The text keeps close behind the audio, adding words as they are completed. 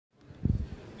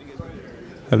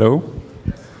Hello.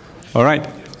 All right.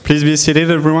 Please be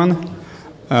seated, everyone.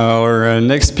 Our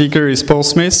next speaker is Paul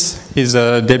Smith. He's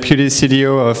a deputy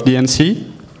CDO of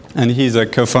DNC, and he's a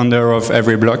co-founder of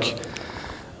EveryBlock.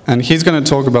 And he's going to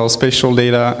talk about spatial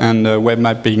data and web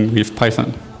mapping with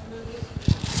Python.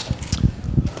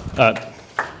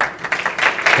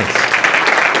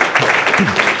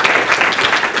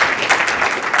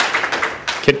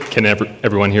 Can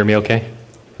everyone hear me okay?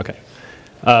 Okay.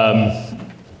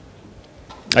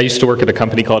 I used to work at a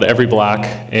company called EveryBlock,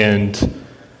 and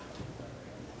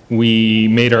we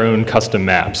made our own custom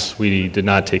maps. We did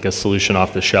not take a solution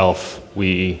off the shelf.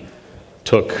 We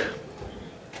took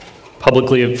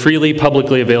freely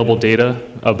publicly available data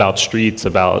about streets,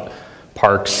 about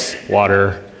parks,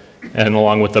 water, and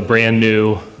along with a brand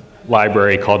new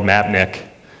library called MapNick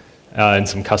and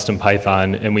some custom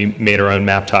Python, and we made our own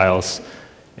map tiles.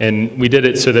 And we did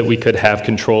it so that we could have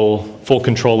full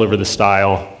control over the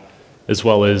style, as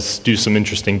well as do some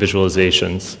interesting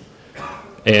visualizations.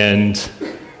 And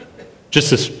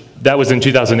that was in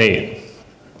 2008.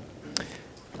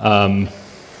 And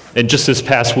just this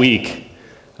past week,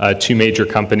 two major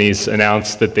companies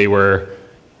announced that they were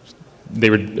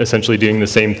essentially doing the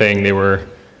same thing. They were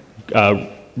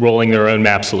rolling their own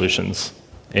map solutions.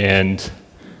 And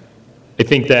I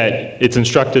think that it's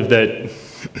instructive that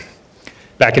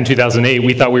back in 2008,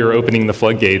 we thought we were opening the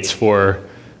floodgates for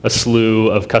a slew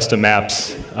of custom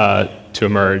maps to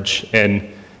emerge.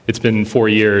 And it's been 4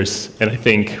 years, and I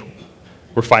think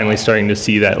we're finally starting to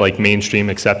see that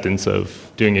mainstream acceptance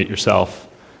of doing it yourself.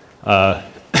 I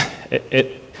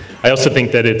also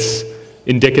think that it's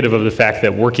indicative of the fact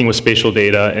that working with spatial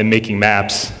data and making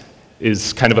maps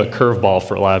is kind of a curveball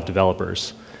for a lot of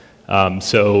developers.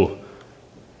 So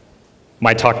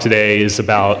my talk today is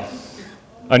about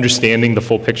understanding the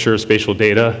full picture of spatial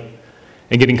data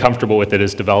and getting comfortable with it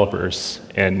as developers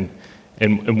and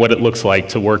what it looks like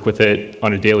to work with it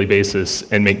on a daily basis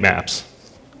and make maps.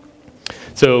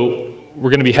 So we're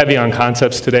going to be heavy on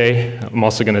concepts today. I'm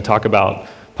also going to talk about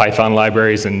Python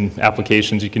libraries and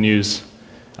applications you can use,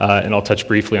 and I'll touch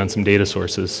briefly on some data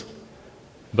sources.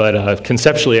 But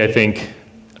conceptually, I think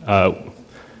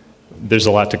there's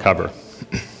a lot to cover.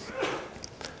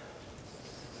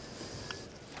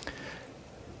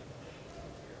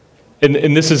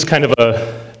 And this is kind of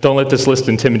don't let this list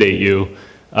intimidate you.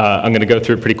 I'm going to go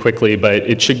through it pretty quickly, but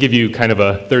it should give you kind of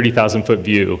a 30,000-foot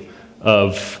view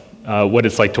of what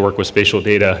it's like to work with spatial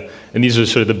data. And these are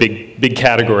sort of the big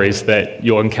categories that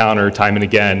you'll encounter time and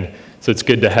again. So it's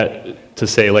good to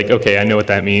say, okay, I know what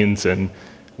that means, and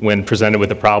when presented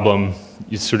with a problem,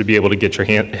 you sort of be able to get your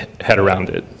head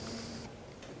around it.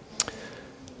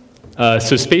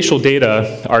 So spatial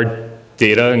data are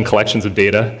data and collections of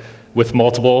data with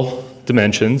multiple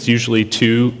dimensions, usually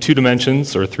two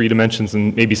dimensions or 3 dimensions,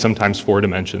 and maybe sometimes 4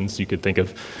 dimensions. You could think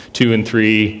of 2 and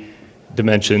 3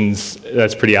 dimensions.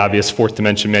 That's pretty obvious. 4th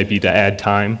dimension might be to add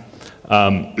time.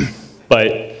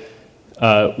 But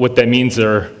what that means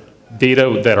are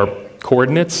data that are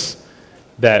coordinates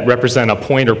that represent a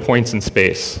point or points in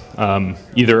space,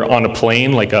 either on a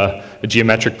plane, like a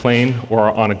geometric plane, or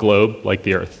on a globe, like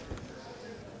the Earth.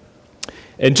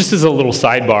 And just as a little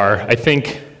sidebar, I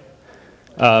think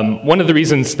one of the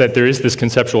reasons that there is this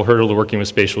conceptual hurdle to working with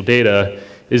spatial data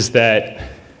is that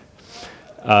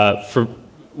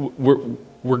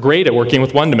we're great at working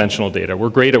with one-dimensional data. We're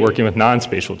great at working with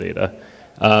non-spatial data.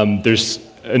 There's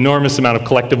enormous amount of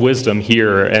collective wisdom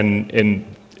here and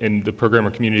in the programmer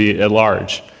community at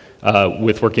large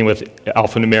with working with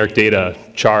alphanumeric data,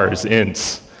 chars,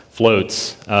 ints,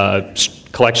 floats,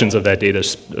 collections of that data,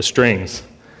 strings.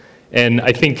 And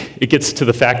I think it gets to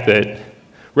the fact that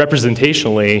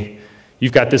representationally,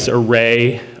 you've got this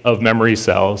array of memory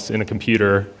cells in a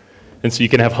computer, and so you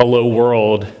can have hello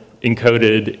world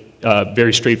encoded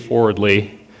very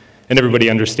straightforwardly, and everybody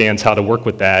understands how to work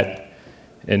with that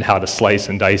and how to slice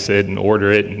and dice it and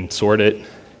order it and sort it.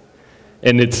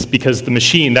 And it's because the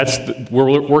machine,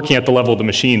 we're working at the level of the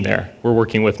machine there. We're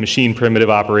working with machine primitive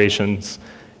operations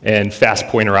and fast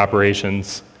pointer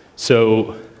operations.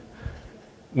 So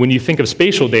when you think of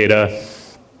spatial data,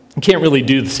 you can't really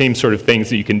do the same sort of things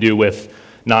that you can do with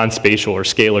non-spatial or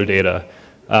scalar data.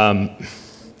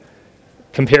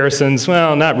 Comparisons,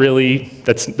 well, not really.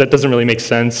 That doesn't really make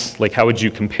sense. Like, how would you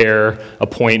compare a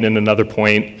point and another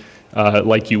point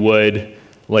like you would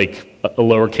like a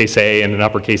lowercase a and an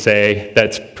uppercase a?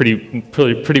 That's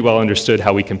pretty well understood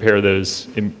how we compare those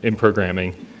in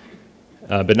programming,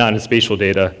 but not in spatial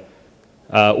data.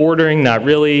 Ordering, not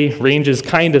really. Ranges,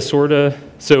 kind of, sort of.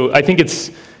 So I think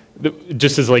it's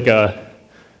just as like a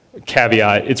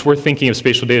caveat, it's worth thinking of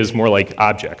spatial data as more like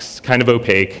objects, kind of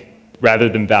opaque, rather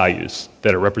than values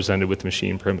that are represented with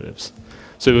machine primitives.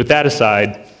 So with that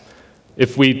aside,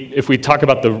 if we talk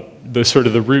about the sort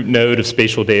of the root node of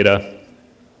spatial data,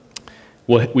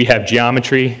 we have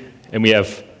geometry and we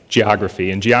have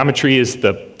geography. And geometry is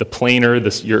the planar,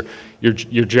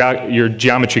 your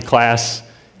geometry class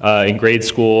in grade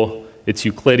school. It's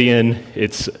Euclidean.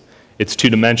 It's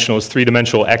two-dimensional. It's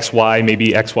three-dimensional x, y,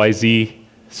 maybe x, y, z.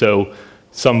 So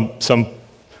some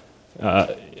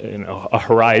a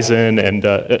horizon and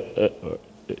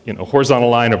horizontal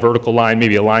line, a vertical line,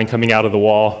 maybe a line coming out of the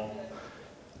wall.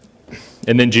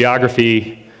 And then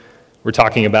geography, we're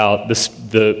talking about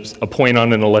a point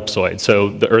on an ellipsoid. So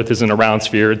the Earth isn't a round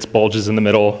sphere, it's bulges in the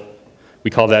middle.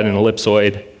 We call that an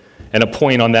ellipsoid. And a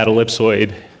point on that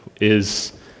ellipsoid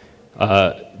is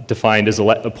defined as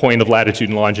a point of latitude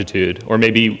and longitude, or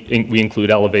maybe we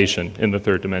include elevation in the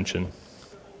third dimension.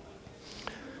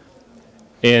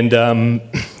 And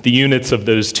the units of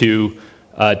those two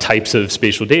types of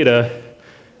spatial data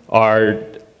are,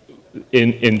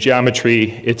 in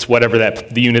geometry, it's whatever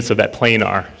the units of that plane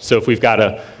are. So if we've got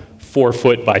a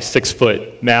 4-foot by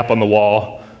 6-foot map on the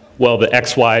wall, well, the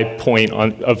XY point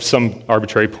of some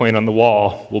arbitrary point on the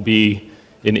wall will be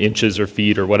in inches or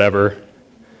feet or whatever.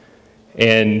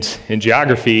 And in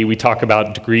geography, we talk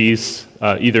about degrees,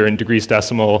 either in degrees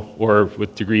decimal or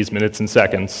with degrees, minutes, and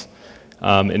seconds.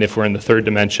 And if we're in the third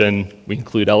dimension, we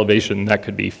include elevation. That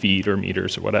could be feet or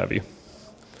meters or what have you.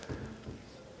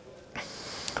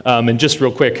 And just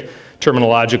real quick,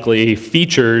 terminologically,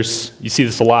 features, you see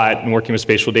this a lot in working with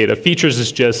spatial data. Features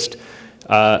is just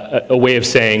a way of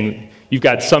saying you've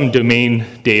got some domain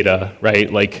data,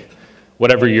 right? Like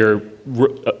whatever you're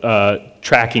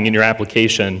tracking in your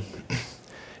application.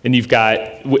 And you've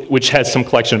got, which has some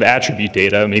collection of attribute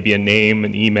data, maybe a name,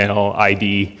 an email,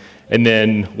 ID, and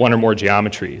then one or more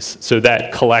geometries. So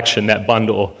that collection, that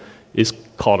bundle, is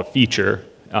called a feature.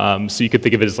 So you could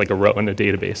think of it as like a row in a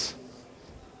database.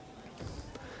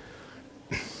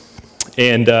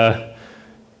 And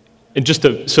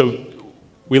so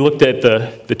we looked at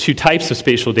the two types of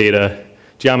spatial data,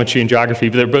 geometry and geography,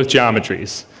 but they're both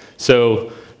geometries.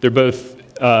 So they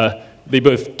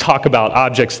both talk about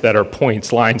objects that are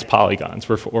points, lines, polygons.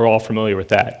 We're all familiar with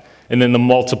that. And then the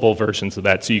multiple versions of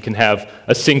that. So you can have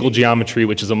a single geometry,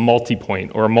 which is a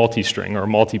multi-point, or a multi-string, or a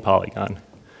multi-polygon.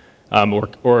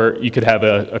 Or you could have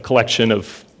a collection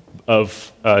of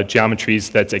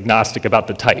geometries that's agnostic about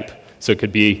the type. So it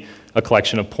could be a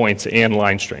collection of points and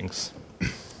line strings.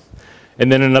 And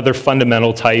then another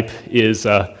fundamental type is,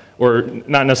 or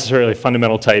not necessarily a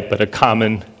fundamental type, but a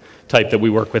common type that we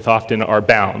work with often are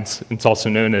bounds. It's also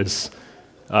known as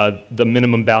the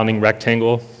minimum bounding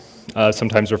rectangle,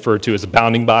 sometimes referred to as a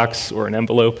bounding box or an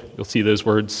envelope. You'll see those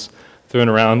words thrown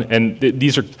around. And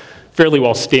these are fairly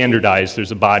well standardized.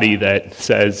 There's a body that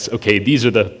says, okay, these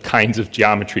are the kinds of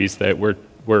geometries that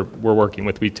we're working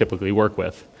with, we typically work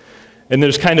with. And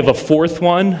there's kind of a fourth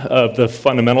one of the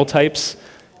fundamental types,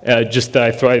 just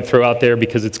that I throw out there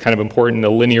because it's kind of important, a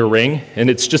linear ring. And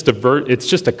it's just a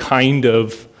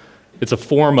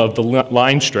form of the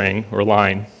line string, or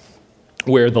line,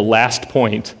 where the last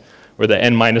point, or the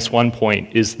n-1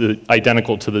 point, is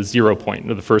identical to the 0 point,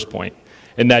 or the first point.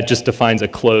 And that just defines a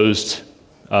closed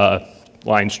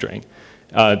line string.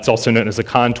 It's also known as a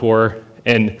contour.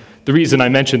 And the reason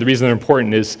they're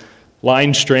important is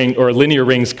line string, or linear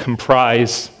rings,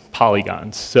 comprise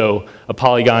polygons. So a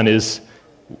polygon is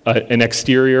an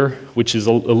exterior, which is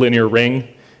a linear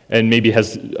ring, and maybe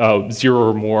has 0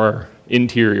 or more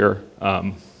interior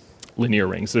linear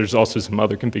rings. There's also some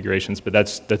other configurations, but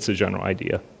that's the general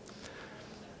idea.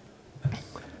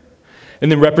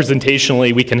 And then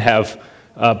representationally, we can have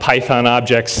Python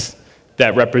objects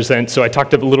that represent, so I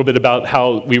talked a little bit about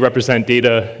how we represent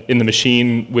data in the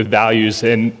machine with values,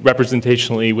 and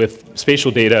representationally with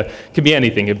spatial data can be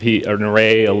anything. It could be an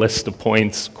array, a list of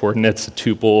points, coordinates, a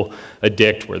tuple, a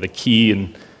dict, where the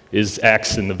key is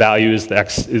x and the value is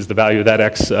the value of that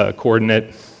x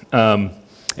coordinate. And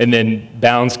then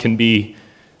bounds can be,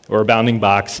 or a bounding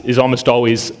box, is almost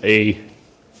always in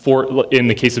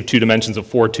the case of 2 dimensions, a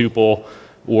 4-tuple,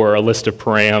 or a list of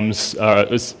params.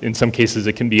 In some cases,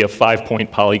 it can be a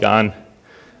 5-point polygon.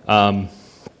 And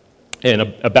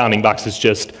a bounding box is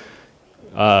just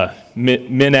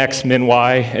min x, min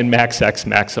y, and max x,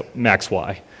 max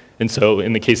y. And so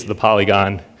in the case of the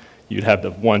polygon, you'd have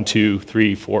the 1, 2,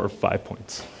 3, 4, 5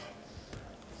 points.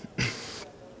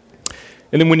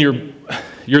 And then when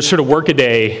your sort of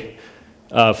workaday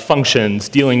functions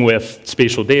dealing with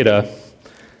spatial data,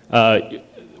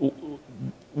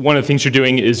 one of the things you're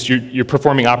doing is you're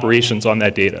performing operations on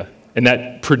that data, and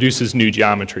that produces new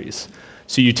geometries.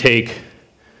 So you take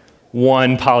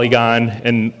one polygon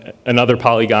and another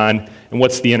polygon, and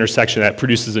what's the intersection that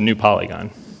produces a new polygon.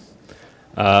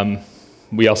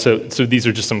 So these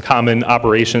are just some common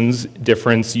operations: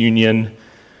 difference, union,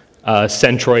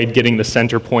 centroid, getting the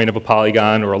center point of a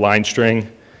polygon or a line string,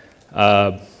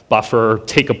 buffer,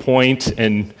 take a point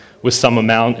and with some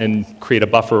amount and create a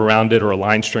buffer around it, or a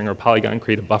line string or a polygon,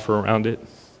 create a buffer around it.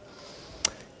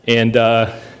 And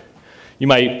you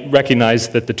might recognize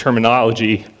that the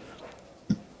terminology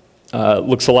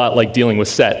looks a lot like dealing with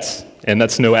sets, and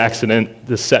that's no accident.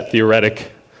 The set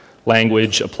theoretic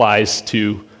language applies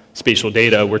to spatial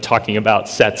data. We're talking about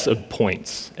sets of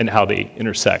points and how they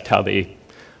intersect, how they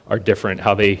are different,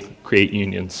 how they create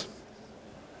unions.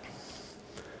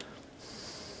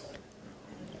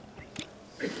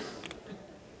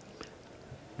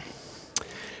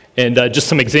 And just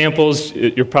some examples.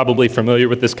 You're probably familiar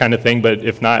with this kind of thing, but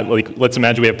if not, like, let's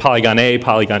imagine we have polygon A,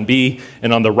 polygon B,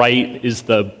 and on the right is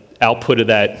the output of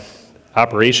that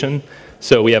operation.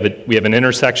 So we have an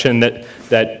intersection.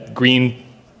 That green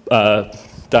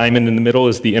diamond in the middle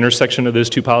is the intersection of those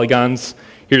two polygons.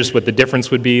 Here's what the difference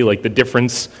would be, like the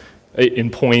difference in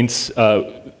points,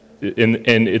 and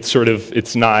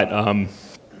it's not,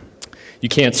 you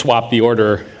can't swap the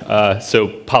order. So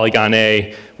polygon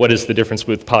A, what is the difference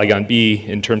with polygon B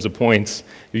in terms of points?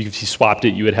 If you swapped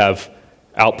it, you would have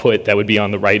output that would be on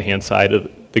the right-hand side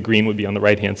of the green would be on the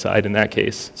right-hand side in that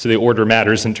case. So the order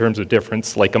matters in terms of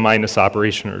difference, like a minus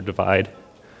operation or divide.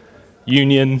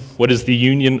 Union, what is the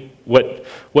union?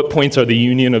 What points are the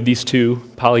union of these two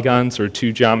polygons or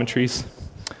two geometries?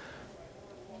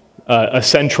 A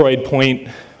centroid point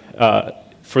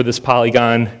for this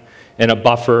polygon and a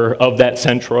buffer of that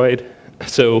centroid.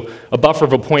 So a buffer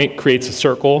of a point creates a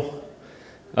circle.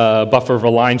 A buffer of a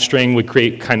line string would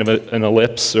create kind of an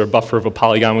ellipse, or a buffer of a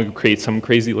polygon would create some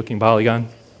crazy looking polygon.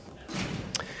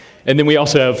 And then we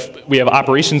also have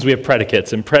operations, we have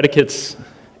predicates, and predicates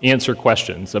answer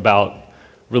questions about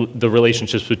the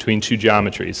relationships between two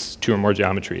geometries, two or more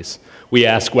geometries. We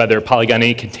ask whether polygon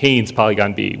A contains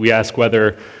polygon B. We ask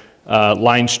whether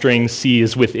line string C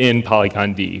is within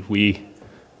polygon D.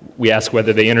 We ask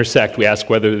whether they intersect. We ask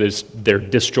whether they're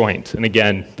disjoint. And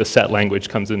again, the set language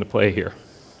comes into play here.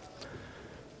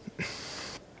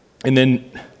 And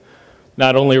then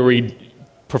not only are we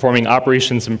performing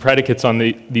operations and predicates on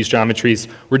these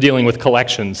geometries, we're dealing with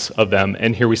collections of them.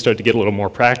 And here we start to get a little more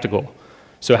practical.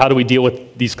 So how do we deal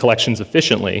with these collections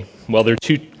efficiently? Well, there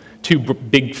are two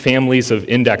big families of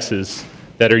indexes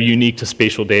that are unique to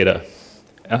spatial data.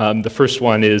 The first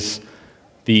one is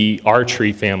the R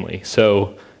tree family.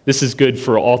 So this is good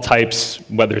for all types,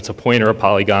 whether it's a point or a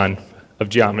polygon, of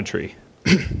geometry.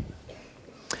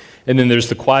 And then there's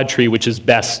the quad tree, which is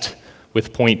best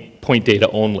with point data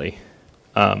only.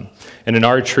 And an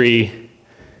R tree,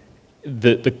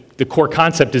 the core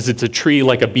concept is it's a tree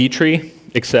like a B tree,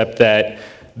 except that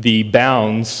the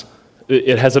bounds,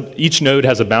 each node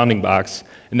has a bounding box,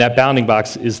 and that bounding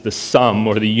box is the sum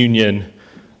or the union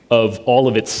of all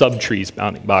of its subtrees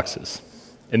bounding boxes.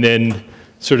 And then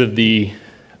sort of the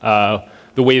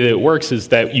way that it works is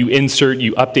that you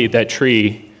update that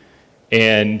tree,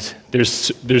 and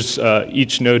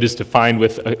each node is defined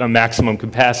with a maximum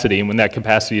capacity, and when that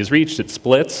capacity is reached, it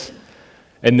splits.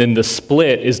 And then the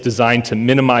split is designed to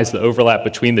minimize the overlap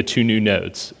between the two new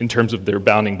nodes in terms of their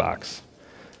bounding box.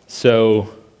 So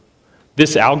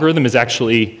this algorithm is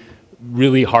actually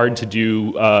really hard to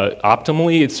do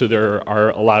optimally, so there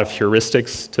are a lot of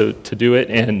heuristics to do it,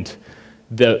 and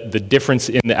the difference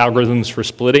in the algorithms for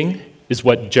splitting is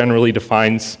what generally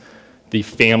defines the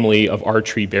family of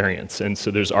R-tree variants. And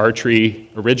so there's R-tree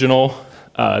original,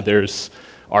 there's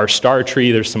R-star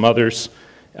tree, there's some others,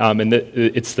 and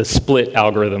it's the split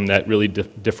algorithm that really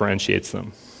differentiates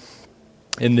them.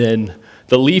 And then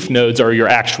the leaf nodes are your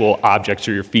actual objects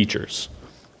or your features.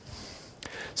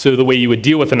 So the way you would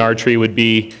deal with an R-tree would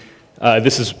be,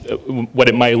 this is what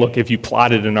it might look if you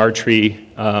plotted an R-tree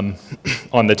on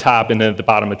the top and then at the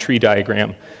bottom a tree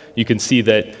diagram. You can see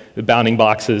that the bounding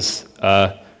boxes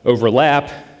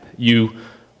overlap.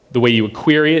 The way you would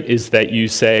query it is that you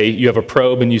say, you have a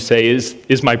probe and you say,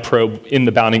 is my probe in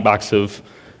the bounding box of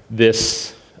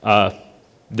this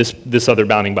other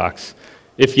bounding box?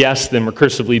 If yes, then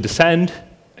recursively descend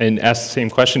and ask the same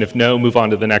question. If no, move on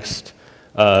to the next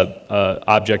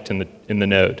object in the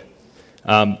node.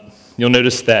 You'll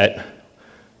notice that,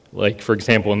 like for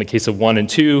example, in the case of 1 and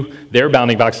 2, their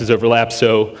bounding boxes overlap,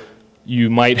 so you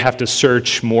might have to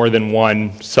search more than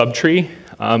one subtree,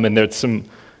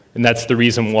 and that's the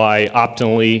reason why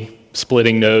optimally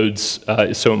splitting nodes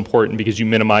is so important, because you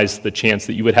minimize the chance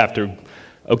that you would have to,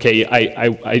 okay,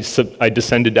 I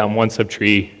descended down one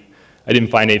subtree, I didn't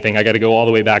find anything. I got to go all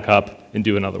the way back up and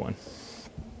do another one.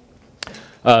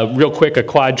 Real quick, a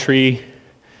quad tree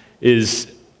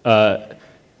is,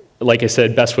 like I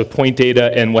said, best with point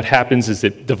data, and what happens is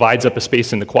it divides up a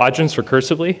space into quadrants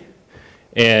recursively.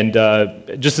 And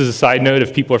just as a side note,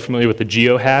 if people are familiar with the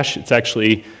geohash, it's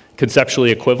actually conceptually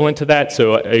equivalent to that,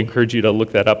 so I encourage you to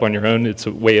look that up on your own. It's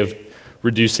a way of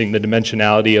reducing the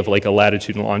dimensionality of like a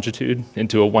latitude and longitude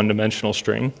into a one-dimensional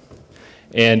string.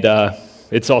 And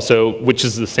it's also, which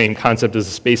is the same concept as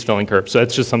a space filling curve. So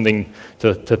that's just something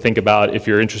to think about if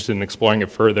you're interested in exploring it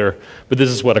further. But this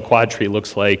is what a quad tree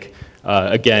looks like.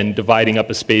 Again, dividing up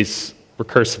a space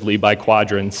recursively by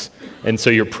quadrants. And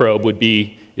so your probe would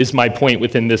be, is my point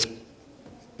within this,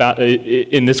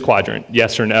 in this quadrant,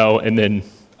 yes or no? And then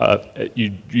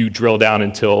you drill down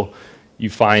until you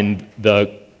find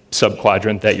the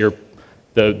subquadrant that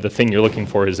the thing you're looking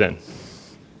for is in.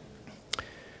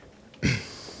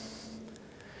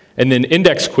 And then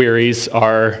index queries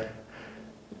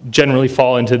generally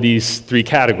fall into these three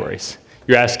categories.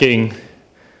 You're asking,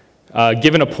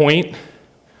 given a point,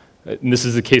 and this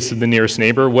is the case of the nearest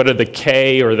neighbor, what are the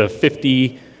k or the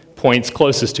 50 points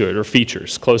closest to it, or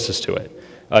features closest to it?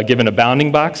 Given a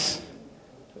bounding box,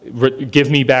 give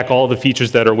me back all the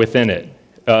features that are within it.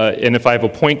 And if I have a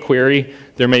point query,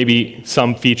 there may be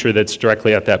some feature that's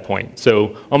directly at that point.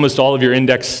 So almost all of your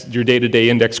day-to-day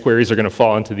index queries are going to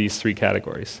fall into these three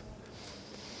categories.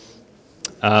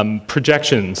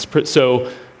 Projections.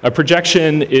 So a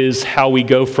projection is how we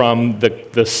go from the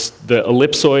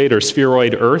ellipsoid or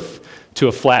spheroid Earth to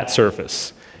a flat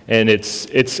surface. And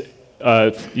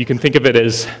you can think of it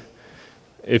as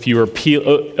if you were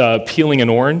peeling an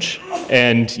orange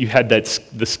and you had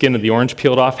the skin of the orange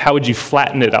peeled off, how would you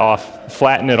flatten it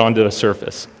onto a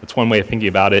surface? That's one way of thinking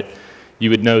about it. You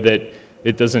would know that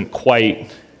it doesn't quite,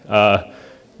 that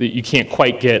you can't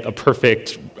quite get a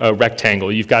perfect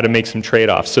rectangle. You've got to make some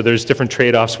trade-offs. So there's different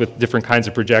trade-offs with different kinds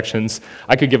of projections.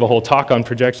 I could give a whole talk on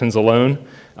projections alone.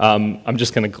 I'm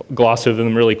just going to gloss over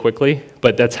them really quickly,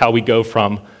 but that's how we go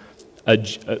from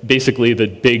basically the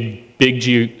big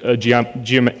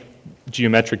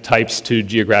geometric types to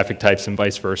geographic types and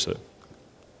vice versa.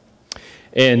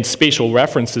 And spatial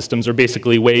reference systems are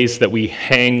basically ways that we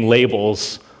hang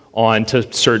labels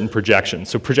onto certain projections.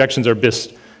 So projections are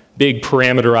big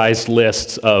parameterized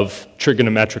lists of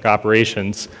trigonometric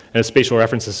operations, and a spatial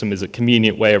reference system is a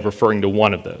convenient way of referring to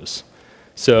one of those.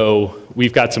 So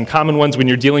we've got some common ones. When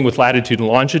you're dealing with latitude and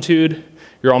longitude,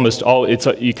 you're almost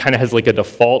you kind of has like a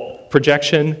default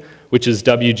projection, which is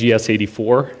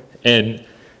WGS84, and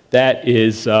that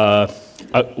is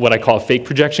what I call a fake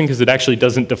projection, because it actually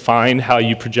doesn't define how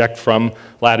you project from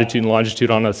latitude and longitude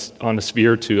on a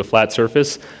sphere to a flat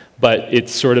surface, but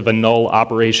it's sort of a null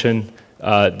operation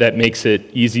that makes it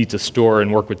easy to store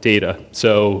and work with data.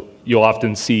 So you'll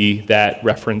often see that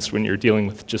reference when you're dealing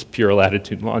with just pure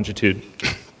latitude and longitude.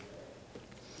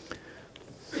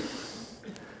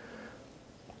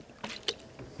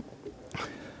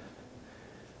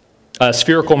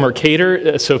 Spherical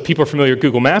Mercator, so if people are familiar with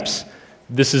Google Maps,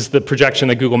 this is the projection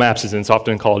that Google Maps is in. It's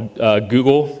often called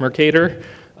Google Mercator,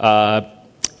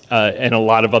 and a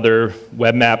lot of other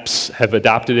web maps have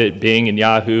adopted it, Bing and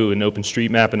Yahoo and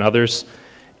OpenStreetMap and others.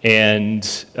 And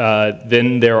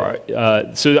then there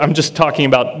are, so I'm just talking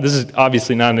about, this is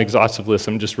obviously not an exhaustive list,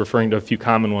 I'm just referring to a few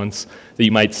common ones that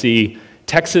you might see.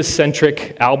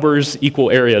 Texas-centric Albers equal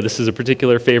area, this is a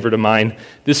particular favorite of mine.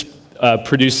 This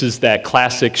produces that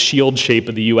classic shield shape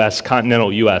of the US,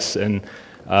 continental US, and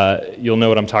you'll know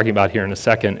what I'm talking about here in a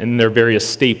second. And there are various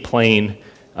state plane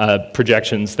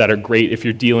projections that are great if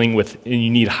you're dealing with, and you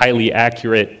need highly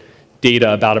accurate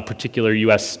data about a particular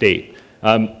US state.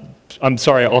 I'm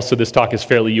sorry, also this talk is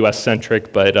fairly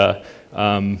US-centric, but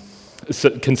so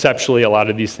conceptually a lot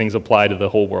of these things apply to the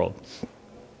whole world.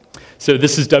 So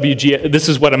this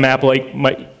is what a map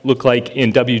might look like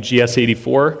in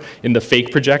WGS84 in the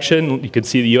fake projection. You can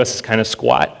see the US is kind of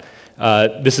squat.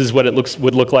 This is what it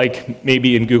would look like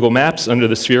maybe in Google Maps under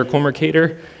the spherical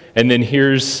Mercator. And then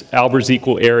here's Albers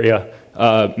equal area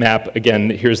map.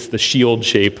 Again, here's the shield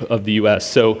shape of the US.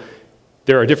 So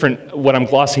there are different, what I'm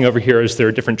glossing over here is there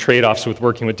are different trade-offs with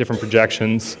working with different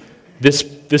projections.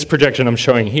 This projection I'm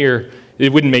showing here,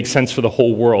 it wouldn't make sense for the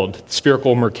whole world.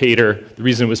 Spherical Mercator, the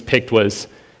reason it was picked was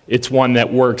it's one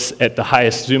that works at the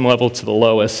highest zoom level to the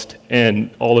lowest and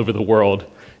all over the world,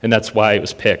 and that's why it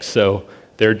was picked. So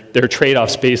there are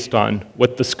trade-offs based on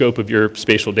what the scope of your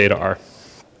spatial data are.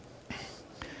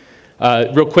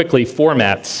 Real quickly,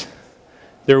 formats.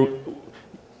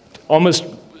 Almost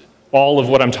all of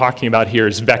what I'm talking about here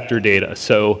is vector data,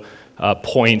 so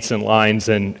points and lines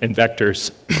and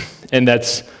vectors. And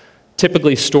that's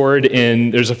typically stored in,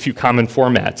 there's a few common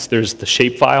formats. There's the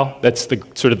shapefile, that's the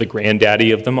sort of the granddaddy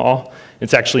of them all.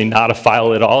 It's actually not a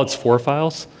file at all, it's 4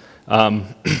 files,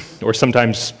 or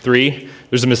sometimes 3.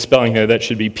 There's a misspelling there, that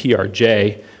should be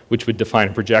PRJ, which would define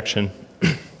a projection,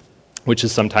 which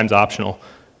is sometimes optional.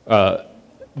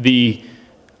 The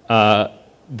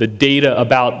data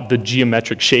about the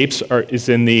geometric shapes is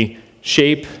in the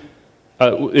shape.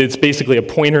 It's basically a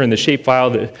pointer in the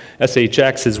shapefile. The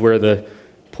SHX is where the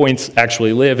points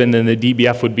actually live, and then the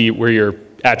DBF would be where your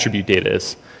attribute data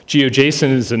is.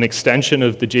 GeoJSON is an extension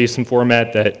of the JSON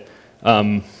format that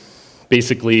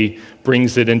basically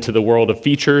brings it into the world of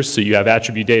features. So you have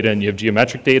attribute data and you have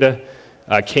geometric data.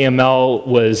 KML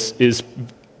is,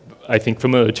 I think,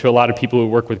 familiar to a lot of people who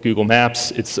work with Google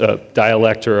Maps. It's a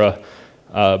dialect or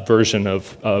a version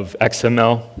of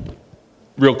XML.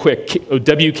 Real quick,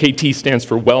 WKT stands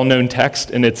for well-known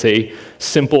text, and it's a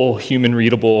simple,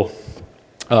 human-readable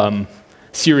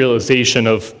serialization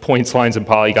of points, lines, and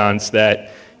polygons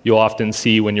that you'll often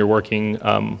see when you're working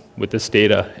with this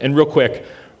data. And real quick,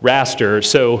 raster.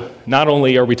 So not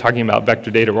only are we talking about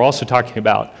vector data, we're also talking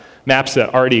about maps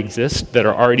that already exist, that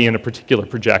are already in a particular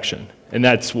projection. And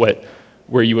that's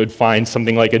where you would find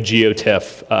something like a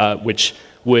geotiff, which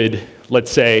would,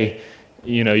 let's say,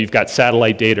 you've got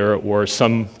satellite data or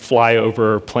some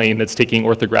flyover plane that's taking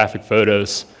orthographic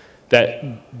photos,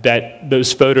 that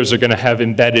those photos are going to have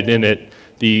embedded in it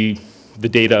the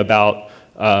data about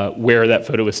where that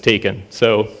photo was taken.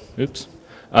 So, oops.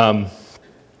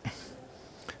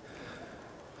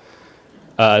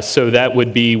 So that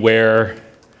would be where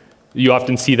you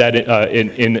often see that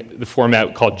in the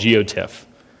format called geotiff.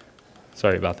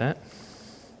 Sorry about that.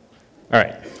 All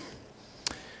right.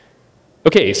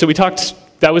 Okay, so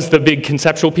that was the big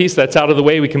conceptual piece. That's out of the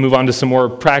way. We can move on to some more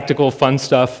practical, fun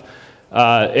stuff.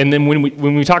 And then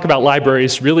when we talk about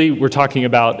libraries, really we're talking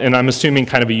about, and I'm assuming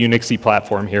kind of a Unixy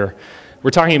platform here, we're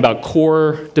talking about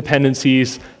core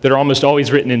dependencies that are almost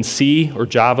always written in C or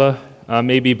Java,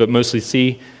 maybe, but mostly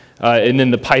C. And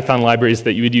then the Python libraries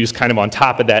that you would use kind of on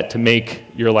top of that to make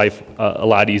your life a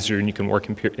lot easier, and you can work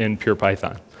in pure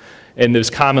Python. And those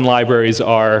common libraries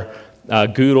are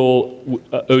Google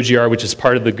OGR, which is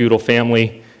part of the Google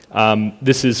family.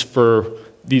 This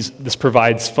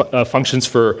provides functions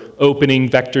for opening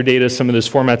vector data, some of those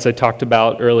formats I talked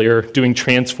about earlier, doing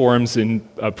transforms in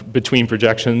between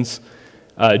projections.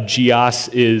 GEOS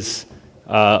is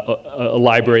a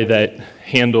library that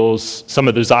handles some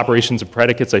of those operations of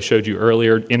predicates I showed you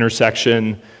earlier,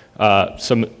 intersection,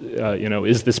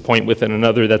 is this point within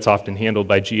another? That's often handled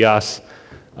by GEOS.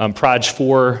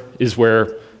 Proj4 is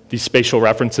where these spatial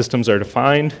reference systems are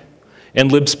defined.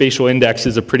 And libspatial index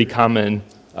is a pretty common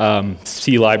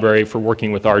C library for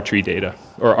working with R-tree data,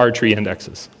 or R-tree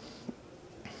indexes.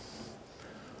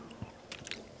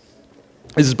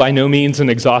 This is by no means an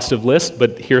exhaustive list,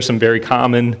 but here are some very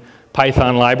common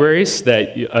Python libraries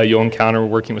that you'll encounter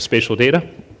working with spatial data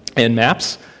and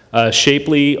maps.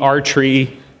 Shapely,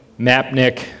 R-tree,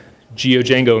 Mapnik,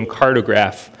 GeoDjango, and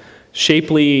Cartograph.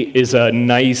 Shapely is a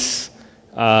nice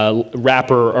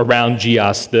wrapper around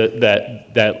GEOS,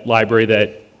 that library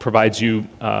that provides you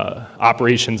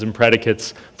operations and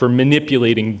predicates for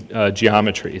manipulating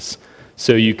geometries.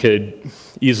 So you could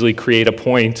easily create a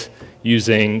point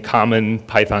using common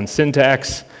Python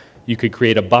syntax. You could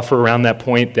create a buffer around that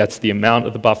point, that's the amount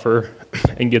of the buffer,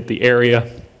 and get the area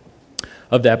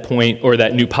of that point, or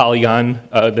that new polygon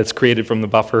that's created from the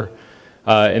buffer.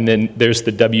 And then there's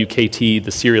the WKT,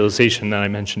 the serialization that I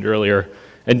mentioned earlier.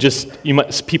 And just,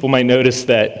 people might notice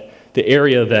that the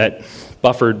area that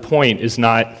buffered point is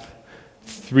not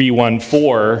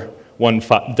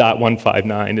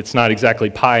 314.159. It's not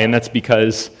exactly pi, and that's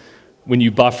because when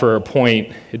you buffer a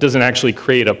point, it doesn't actually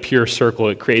create a pure circle.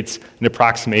 It creates an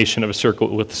approximation of a circle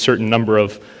with a certain number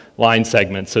of line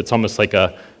segments. So it's almost like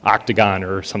a octagon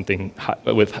or something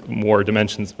with more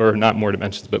dimensions, or not more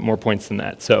dimensions, but more points than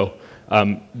that. So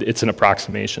it's an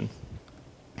approximation.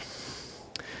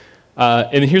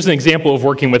 And here's an example of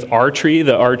working with R-tree.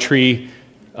 The R-tree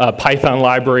Python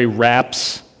library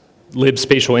wraps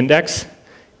libspatial index.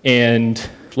 And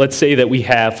let's say that we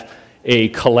have a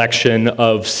collection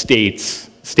of state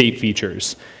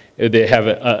features. They have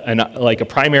like a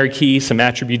primary key, some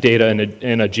attribute data,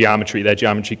 and a geometry. That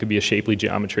geometry could be a shapely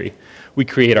geometry. We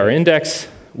create our index,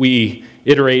 we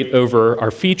iterate over our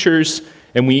features,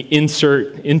 and we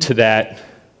insert into that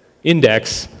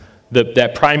index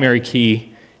that primary key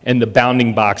and the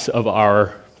bounding box of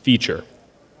our feature's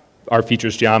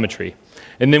geometry.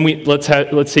 And then let's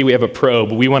say we have a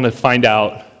probe. We want to find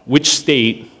out which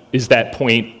state is that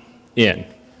point in.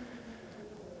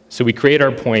 So we create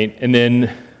our point, and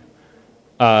then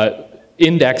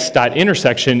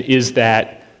index.intersection is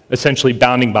that essentially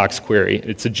bounding box query.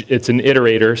 It's an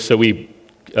iterator, so we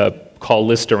call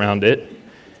list around it.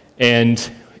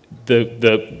 And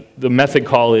the method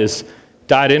call is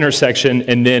dot intersection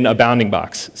and then a bounding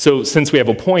box. So since we have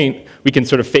a point, we can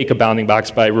sort of fake a bounding box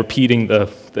by repeating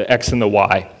the x and the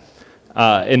y.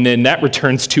 And then that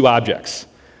returns 2 objects.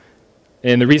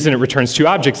 And the reason it returns 2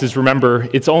 objects is, remember,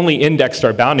 it's only indexed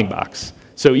our bounding box.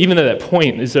 So even though that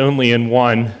point is only in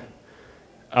one,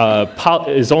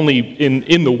 is only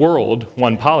in the world,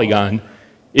 one polygon,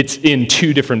 it's in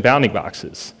 2 different bounding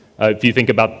boxes. If you think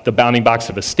about the bounding box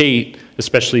of a state,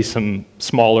 especially some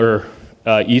smaller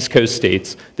East Coast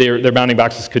states, their bounding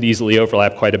boxes could easily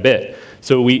overlap quite a bit.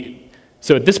 So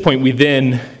at this point, we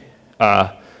then,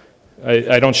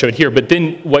 I don't show it here, but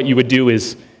then what you would do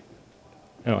is,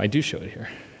 oh, I do show it here.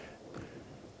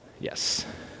 Yes.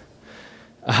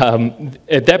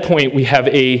 At that point, we have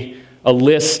a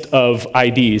list of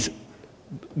IDs.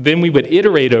 Then we would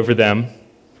iterate over them,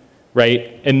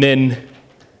 right? And then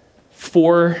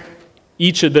for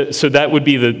each of the, so that would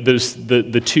be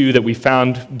the 2 that we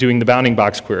found doing the bounding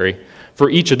box query.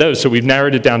 For each of those, so we've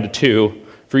narrowed it down to 2.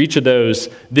 For each of those,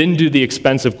 then do the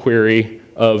expensive query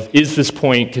of, is this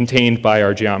point contained by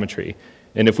our geometry?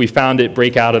 And if we found it,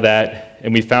 break out of that,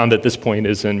 and we found that this point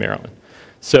is in Maryland.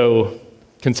 So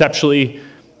conceptually,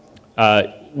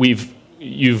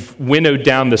 you've winnowed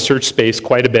down the search space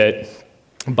quite a bit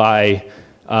by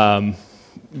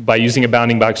using a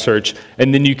bounding box search,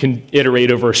 and then you can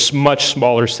iterate over a much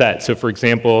smaller set. So for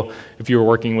example, if you were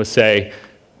working with, say,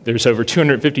 there's over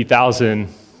 250,000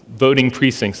 voting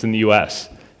precincts in the US,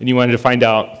 and you wanted to find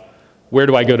out, where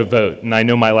do I go to vote? And I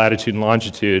know my latitude and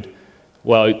longitude.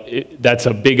 Well, that's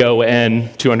a big O-N,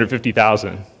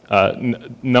 250,000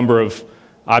 number of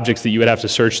objects that you would have to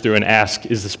search through and ask,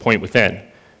 is this point within?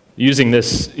 Using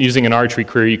an R-tree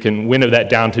query, you can winnow that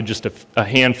down to just a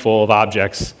handful of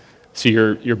objects, so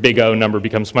your big O number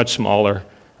becomes much smaller,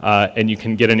 and you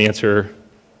can get an answer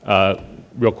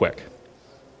real quick.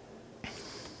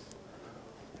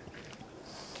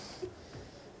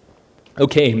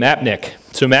 Okay, MapNick.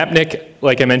 So MapNick,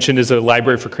 like I mentioned, is a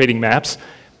library for creating maps.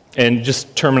 And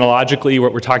just terminologically,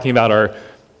 what we're talking about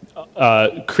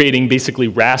are creating basically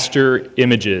raster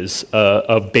images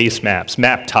of base maps,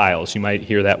 map tiles. You might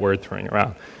hear that word thrown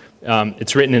around.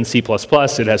 It's written in C++.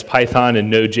 It has Python and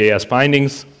Node.js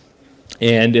bindings.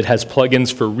 And it has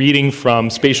plugins for reading from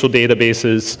spatial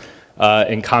databases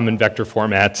in common vector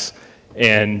formats.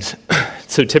 And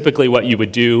so typically what you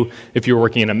would do if you're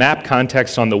working in a map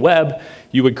context on the web,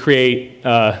 you would create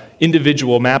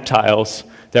individual map tiles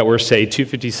that were, say,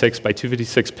 256 by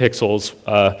 256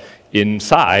 pixels in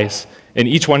size, and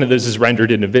each one of those is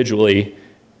rendered individually.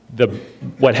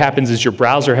 What happens is your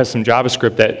browser has some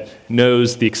JavaScript that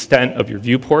knows the extent of your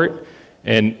viewport,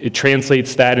 and it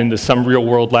translates that into some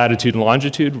real-world latitude and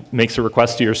longitude, makes a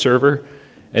request to your server,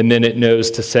 and then it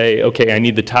knows to say, okay, I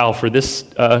need the tile for this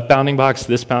bounding box,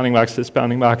 this bounding box, this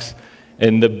bounding box,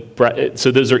 and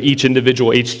so those are each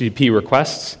individual HTTP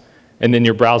requests, and then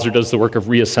your browser does the work of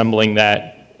reassembling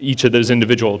each of those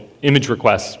individual image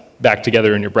requests back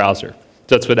together in your browser.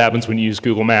 So that's what happens when you use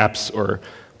Google Maps or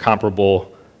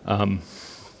comparable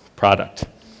product.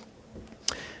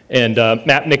 And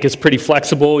MapNick is pretty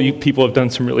flexible. People have done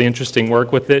some really interesting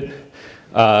work with it.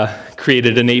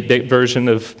 Created an 8-bit version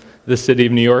of the city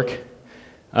of New York.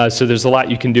 So there's a lot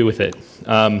you can do with it.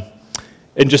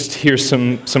 And just here's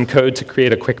some code to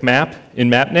create a quick map in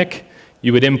MapNick.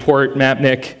 You would import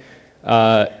MapNick.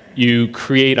 You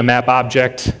create a map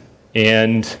object,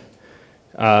 and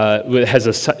it has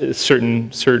a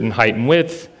certain height and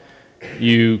width.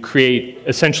 You create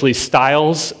essentially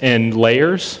styles and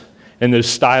layers, and those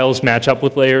styles match up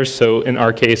with layers. So in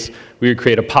our case, we would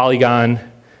create a polygon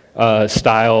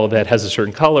style that has a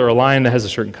certain color, a line that has a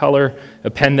certain color,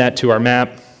 append that to our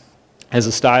map as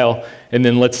a style, and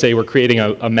then let's say we're creating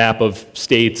a map of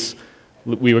states.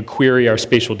 We would query our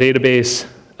spatial database.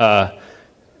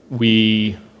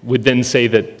 We would then say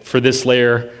that for this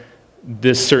layer,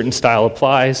 this certain style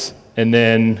applies, and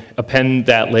then append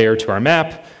that layer to our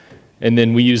map, and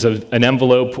then we use an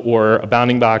envelope or a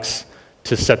bounding box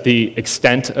to set the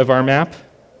extent of our map.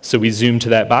 So we zoom to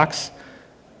that box.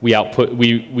 We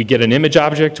get an image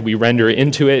object, we render it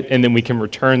into it, and then we can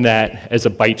return that as a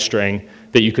byte string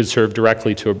that you could serve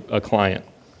directly to a client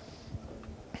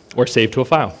or save to a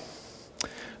file.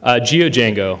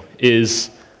 GeoDjango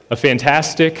is a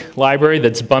fantastic library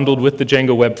that's bundled with the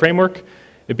Django Web Framework.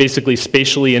 It basically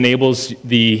spatially enables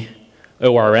the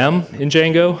ORM in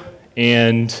Django,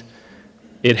 and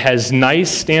it has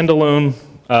nice standalone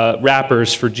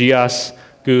wrappers for GEOS,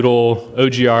 Goodle,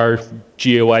 OGR,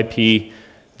 GeoIP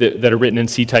that are written in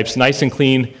C types, nice and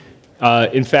clean.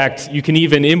 In fact, you can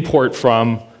even import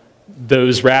from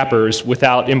those wrappers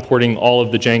without importing all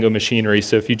of the Django machinery.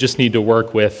 So if you just need to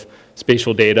work with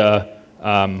spatial data,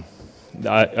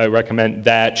 I recommend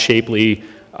that, Shapely.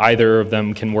 Either of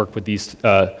them can work with these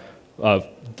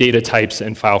data types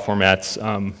and file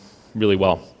formats really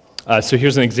well. So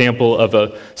here's an example of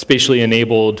a spatially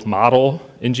enabled model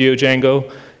in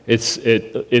GeoDjango.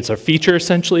 It's a feature,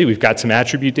 essentially. We've got some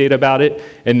attribute data about it.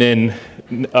 And then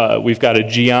we've got a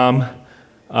geom,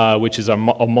 which is a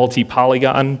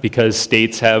multi-polygon, because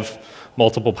states have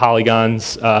multiple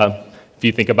polygons. If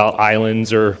you think about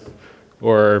islands, or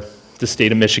the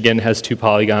state of Michigan has 2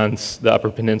 polygons, the Upper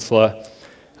Peninsula.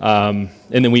 And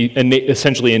then we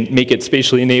essentially make it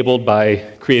spatially enabled by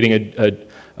creating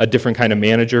a different kind of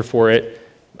manager for it.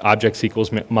 Objects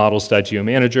equals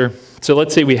models.geomanager. So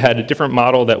let's say we had a different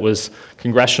model that was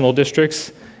congressional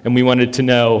districts, and we wanted to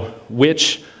know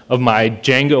which of my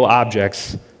Django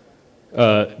objects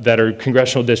that are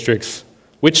congressional districts,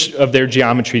 which of their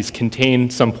geometries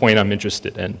contain some point I'm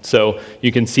interested in. So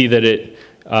you can see that it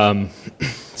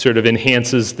sort of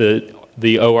enhances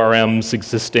the ORM's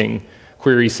existing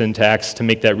query syntax to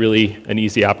make that really an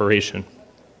easy operation.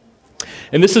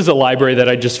 And this is a library that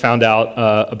I just found out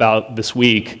about this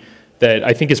week that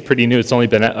I think is pretty new. It's only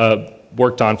been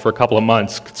worked on for a couple of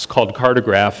months. It's called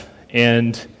Cartograph.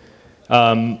 And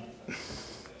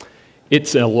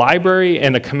it's a library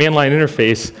and a command line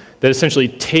interface that essentially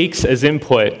takes as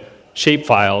input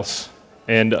shapefiles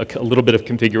and a little bit of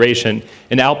configuration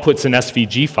and outputs an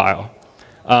SVG file.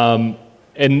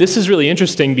 And this is really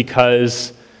interesting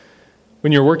because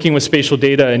when you're working with spatial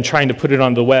data and trying to put it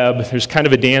on the web, there's kind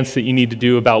of a dance that you need to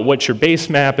do about what's your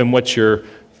base map and what's your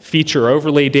feature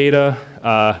overlay data.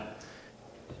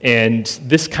 And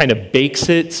this kind of bakes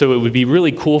it, so it would be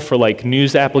really cool for like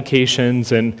news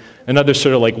applications and other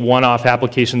sort of like one-off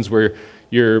applications where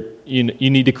you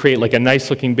need to create like a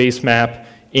nice looking base map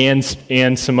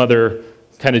and some other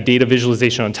kind of data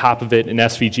visualization on top of it in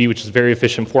SVG, which is a very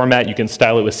efficient format. You can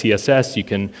style it with CSS. You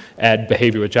can add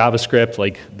behavior with JavaScript,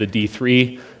 like the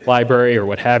D3 library or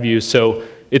what have you. So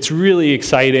it's really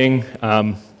exciting.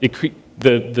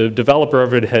 The developer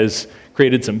of it has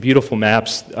created some beautiful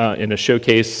maps in a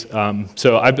showcase.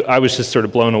 So I was just sort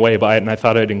of blown away by it, and I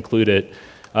thought I'd include it.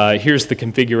 Here's the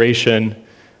configuration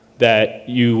that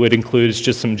you would include. It's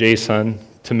just some JSON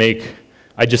to make.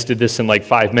 I just did this in like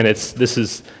 5 minutes.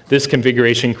 This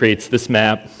configuration creates this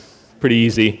map, pretty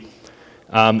easy.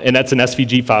 And that's an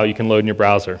SVG file you can load in your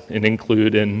browser and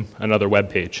include in another web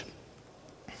page.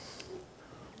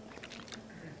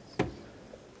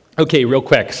 Okay, real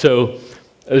quick. So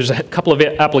there's a couple of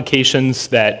applications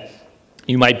that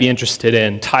you might be interested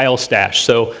in. Tile stash.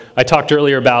 So I talked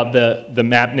earlier about the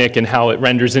mapnik and how it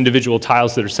renders individual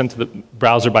tiles that are sent to the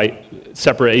browser by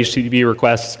separate HTTP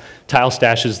requests. Tile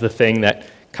stash is the thing that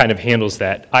kind of handles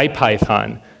that.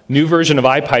 IPython. New version of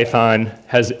IPython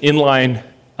has inline,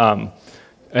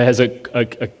 has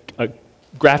a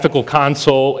graphical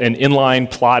console and inline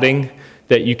plotting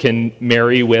that you can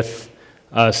marry with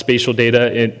spatial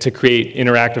data to create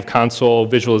interactive console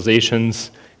visualizations.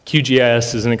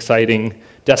 QGIS is an exciting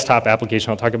desktop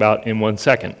application I'll talk about in 1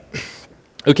 second.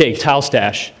 Okay, Tile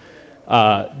Stash.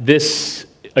 This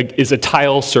is a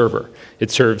tile server. It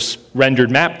serves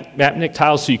rendered mapnik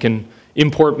tiles, so you can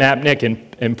import mapnik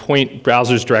and point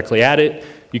browsers directly at it.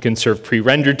 You can serve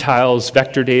pre-rendered tiles,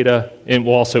 vector data, and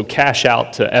will also cache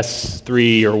out to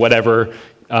S3 or whatever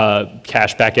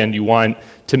cache backend you want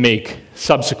to make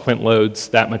subsequent loads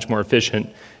that much more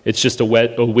efficient. It's just a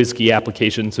WSGI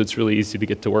application, so it's really easy to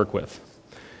get to work with.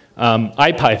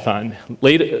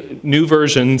 IPython. New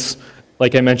versions,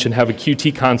 like I mentioned, have a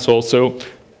Qt console. So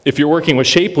if you're working with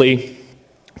Shapely,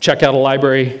 check out a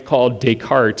library called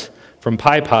Descartes from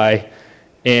PyPy,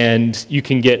 and you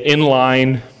can get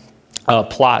inline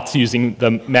plots using the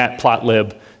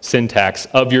matplotlib syntax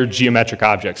of your geometric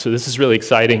objects. So this is really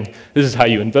exciting. This is how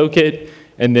you invoke it,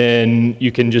 and then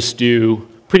you can just do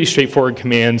pretty straightforward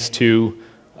commands to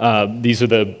these are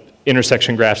the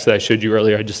intersection graphs that I showed you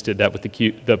earlier. I just did that with the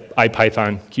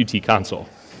IPython Qt console.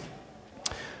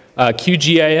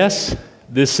 QGIS,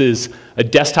 this is a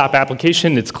desktop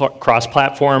application. It's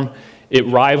cross-platform. It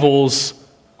rivals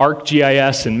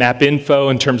ArcGIS and MapInfo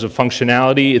in terms of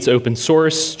functionality. It's open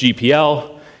source,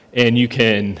 GPL, and you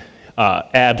can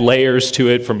add layers to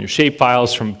it from your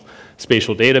shapefiles, from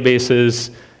spatial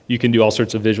databases. You can do all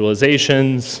sorts of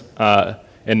visualizations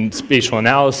and spatial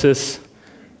analysis.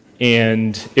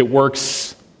 And it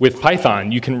works with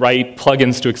Python. You can write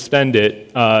plugins to extend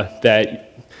it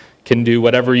that can do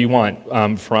whatever you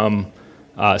want, from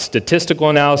statistical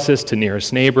analysis to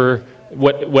nearest neighbor,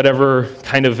 whatever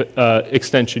kind of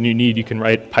extension you need, you can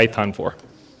write Python for.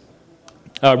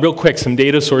 Real quick, some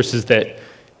data sources that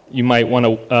you might want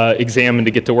to examine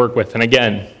to get to work with. And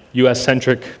again,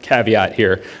 US-centric caveat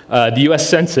here. The US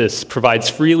Census provides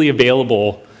freely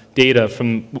available data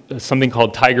from something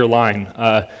called Tiger Line.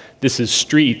 This is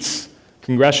streets,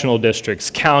 congressional districts,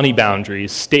 county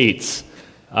boundaries, states,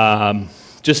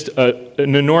 just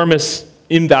an enormous,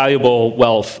 invaluable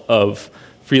wealth of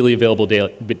freely available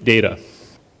data.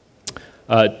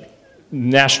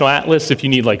 National Atlas, if you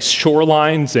need like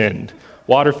shorelines and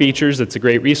water features, it's a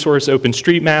great resource.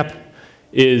 OpenStreetMap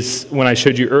is, when I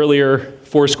showed you earlier,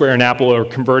 Foursquare and Apple are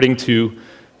converting to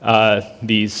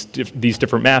these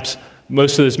different maps.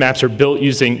 Most of those maps are built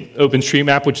using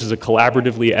OpenStreetMap, which is a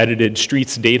collaboratively edited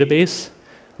streets database,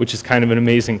 which is kind of an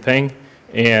amazing thing.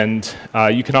 And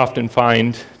you can often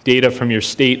find data from your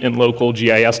state and local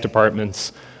GIS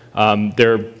departments.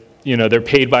 They're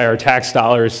paid by our tax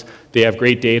dollars. They have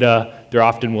great data. They're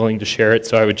often willing to share it,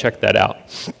 so I would check that out.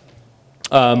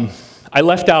 I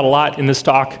left out a lot in this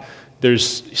talk.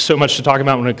 There's so much to talk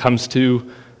about when it comes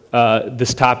to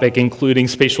this topic, including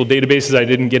spatial databases. I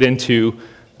didn't get into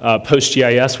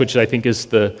PostGIS, which I think is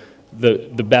the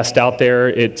best out there.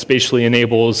 It spatially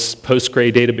enables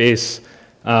PostgreSQL database.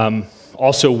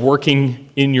 Also working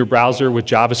in your browser with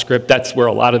JavaScript, that's where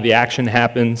a lot of the action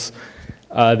happens.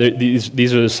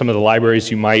 These are some of the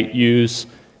libraries you might use.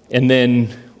 And then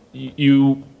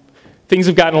things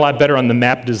have gotten a lot better on the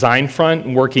map design front,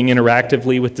 working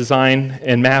interactively with design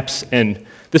and maps. And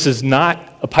this is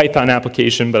not a Python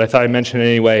application, but I thought I'd mention it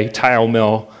anyway.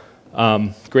 TileMill,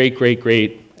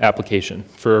 great application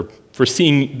for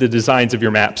seeing the designs of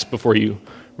your maps before you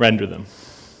render them.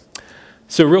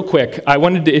 So real quick, I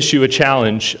wanted to issue a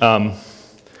challenge to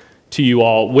you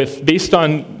all. Based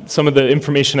on some of the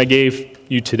information I gave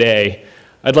you today,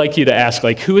 I'd like you to ask,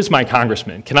 like, who is my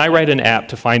congressman? Can I write an app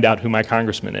to find out who my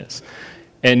congressman is?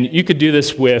 And you could do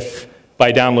this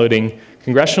by downloading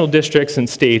congressional districts and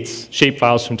states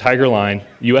shapefiles from Tiger Line,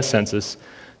 US Census.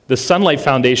 The Sunlight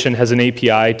Foundation has an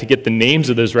API to get the names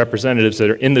of those representatives that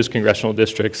are in those congressional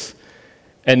districts,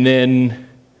 and then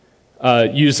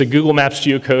use a Google Maps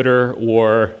geocoder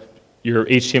or your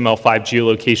HTML5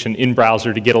 geolocation in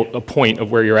browser to get a point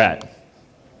of where you're at.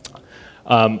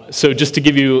 So just to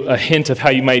give you a hint of how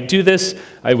you might do this,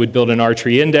 I would build an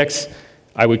R-tree index.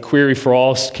 I would query for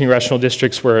all congressional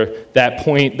districts where that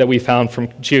point that we found from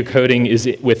geocoding is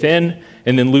within,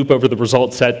 and then loop over the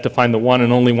result set to find the one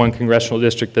and only one congressional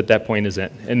district that point is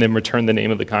in, and then return the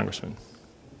name of the congressman.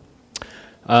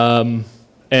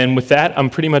 And with that, I'm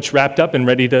pretty much wrapped up and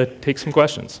ready to take some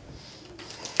questions.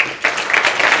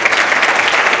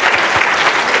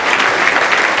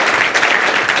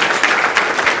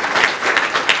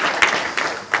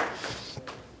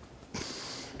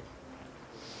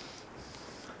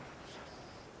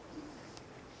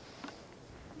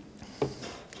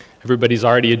 Everybody's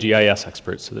already a GIS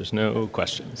expert, so there's no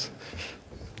questions.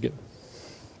 Good.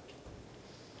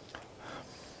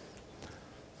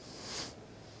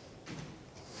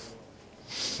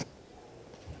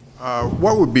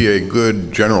 What would be a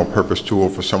good general purpose tool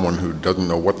for someone who doesn't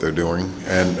know what they're doing?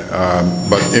 And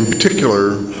but in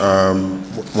particular,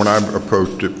 when I've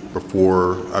approached it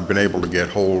before, I've been able to get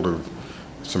hold of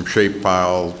some shape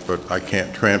files, but I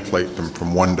can't translate them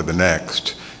from one to the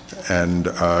next. And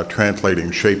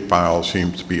translating shape files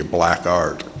seems to be a black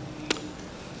art.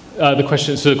 The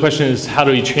question is, how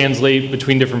do we translate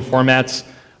between different formats?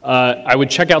 I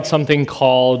would check out something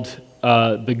called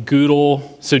the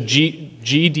Goodle, so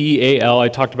GDAL, I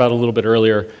talked about a little bit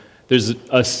earlier. There's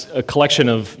a collection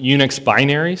of Unix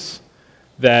binaries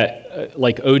that,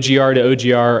 like OGR to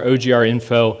OGR, OGR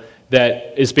info,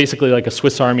 that is basically like a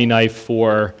Swiss Army knife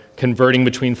for converting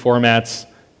between formats,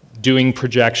 doing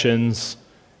projections.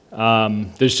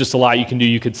 There's just a lot you can do.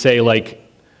 You could say, like,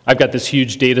 I've got this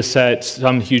huge data set,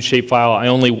 some huge shapefile. I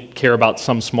only care about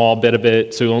some small bit of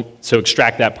it, so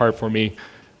extract that part for me.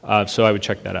 So I would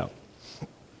check that out.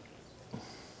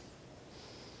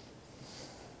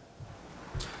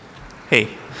 Hey,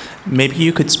 maybe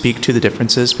you could speak to the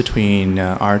differences between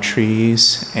R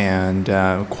trees and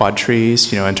quad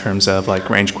trees, in terms of like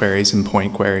range queries and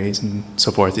point queries and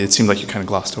so forth. It seemed like you kind of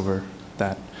glossed over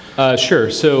that. Sure.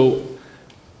 So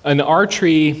an R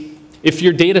tree, if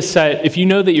you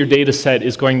know that your data set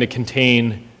is going to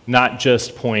contain not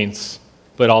just points,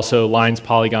 but also lines,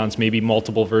 polygons, maybe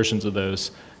multiple versions of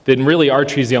those, then really R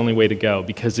tree is the only way to go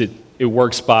because it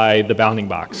works by the bounding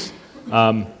box.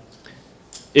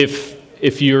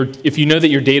 If you know that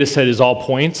your data set is all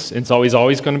points, it's always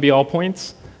going to be all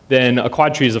points, then a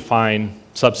quad tree is a fine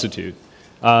substitute.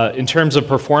 In terms of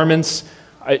performance,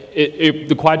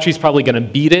 the quad tree is probably going to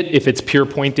beat it if it's pure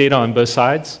point data on both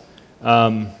sides.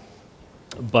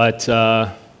 But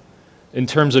in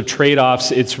terms of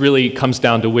trade-offs, it really comes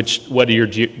down to what are your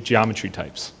geometry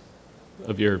types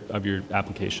of your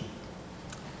application.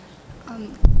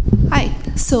 Hi.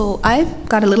 So I've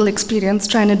got a little experience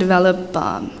trying to develop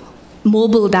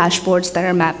mobile dashboards that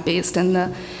are map-based, and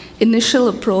the initial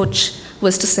approach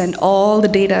was to send all the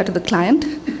data to the client.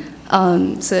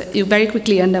 So you very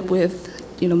quickly end up with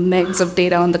megs of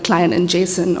data on the client in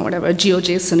JSON or whatever,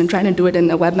 GeoJSON, and trying to do it in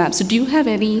a web map. So do you have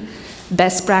any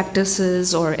best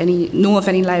practices or know of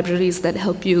any libraries that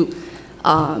help you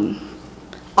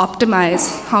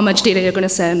optimize how much data you're going to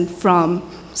send from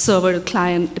server to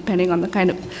client, depending on the kind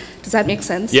of, does that make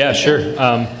sense? Yeah, sure.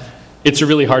 It's a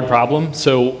really hard problem.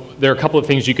 So there are a couple of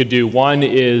things you could do. One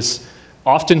is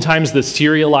oftentimes the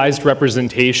serialized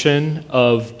representation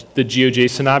of the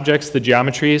GeoJSON objects, the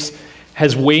geometries,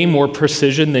 has way more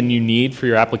precision than you need for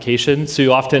your application.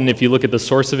 So often, if you look at the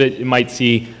source of it, you might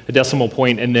see a decimal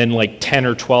point and then like 10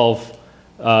 or 12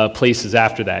 places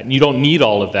after that. And you don't need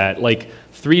all of that. Like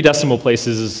 3 decimal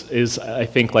places is I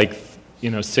think, like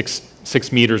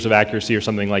 6 meters of accuracy or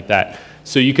something like that.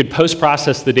 So you could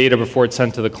post-process the data before it's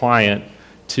sent to the client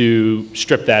to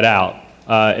strip that out.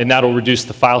 And that'll reduce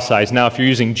the file size. Now, if you're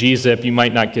using gzip, you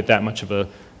might not get that much of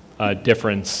a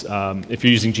difference if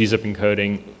you're using gzip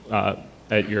encoding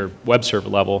at your web server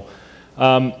level.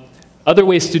 Other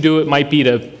ways to do it might be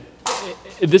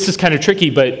this is kind of tricky,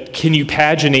 but can you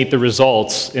paginate the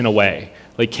results in a way?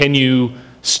 Like, can you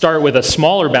start with a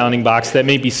smaller bounding box that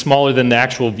may be smaller than the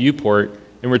actual viewport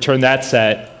and return that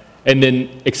set, and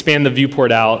then expand the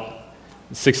viewport out,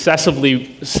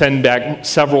 successively send back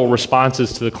several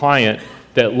responses to the client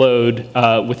that load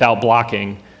without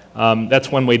blocking?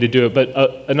 That's one way to do it.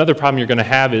 But another problem you're going to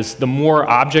have is the more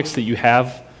objects that you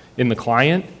have in the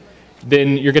client,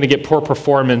 then you're going to get poor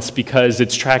performance because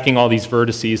it's tracking all these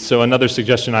vertices. So another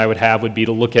suggestion I would have would be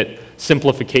to look at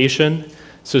simplification.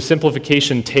 So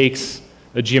simplification takes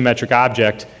a geometric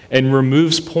object and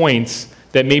removes points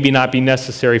that maybe not be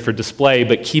necessary for display,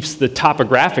 but keeps the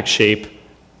topographic shape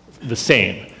the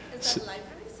same. Is that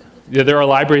libraries? Yeah, there are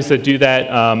libraries that do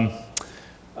that.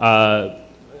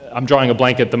 I'm drawing a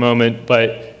blank at the moment,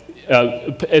 but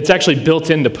it's actually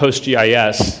built into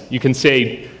PostGIS. You can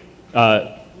say,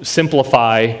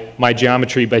 simplify my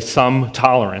geometry by some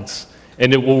tolerance,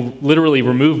 and it will literally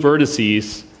remove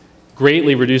vertices,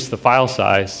 greatly reduce the file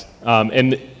size,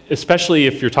 and especially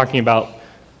if you're talking about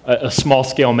a small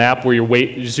scale map where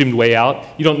you're zoomed way out,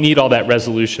 you don't need all that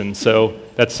resolution, so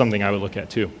that's something I would look at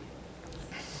too.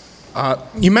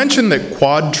 You mentioned that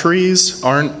quad trees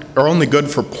are only good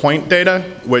for point data,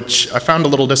 which I found a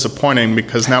little disappointing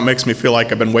because now it makes me feel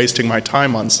like I've been wasting my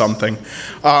time on something.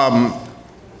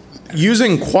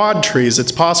 Using quad trees,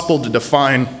 it's possible to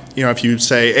define, if you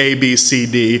say A, B, C,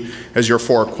 D as your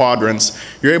 4 quadrants,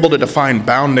 you're able to define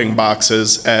bounding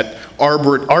boxes at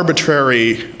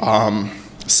arbitrary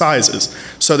sizes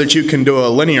so that you can do a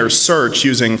linear search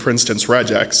using, for instance,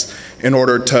 regex in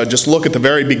order to just look at the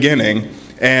very beginning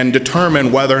and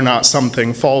determine whether or not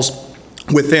something falls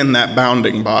within that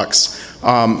bounding box.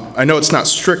 I know it's not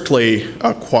strictly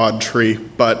a quad tree,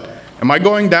 but am I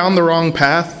going down the wrong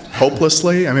path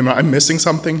hopelessly? I mean, am I missing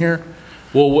something here?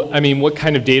 Well, I mean, what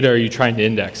kind of data are you trying to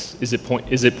index? Is it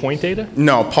point data?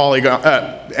 No, polygon,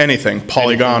 anything.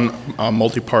 Polygon,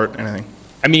 multi-part, anything.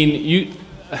 I mean,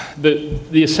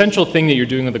 the essential thing that you're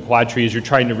doing with the quad tree is you're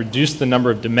trying to reduce the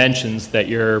number of dimensions that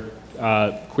you're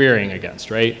querying against,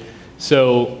 right?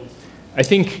 So I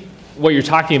think what you're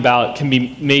talking about can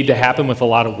be made to happen with a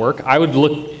lot of work. I would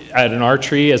look at an R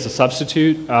tree as a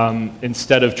substitute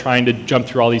instead of trying to jump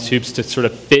through all these hoops to sort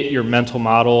of fit your mental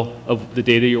model of the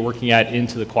data you're working at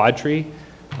into the quad tree.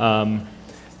 I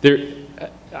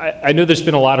know there's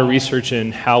been a lot of research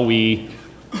in how we,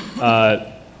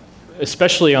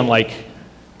 especially on like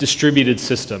distributed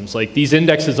systems, like these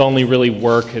indexes only really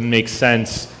work and make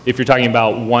sense if you're talking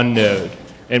about one node.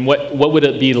 And what would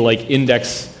it be to like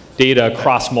index data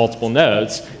across multiple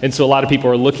nodes? And so a lot of people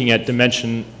are looking at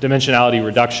dimensionality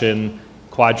reduction,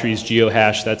 quad trees,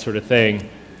 geohash, that sort of thing.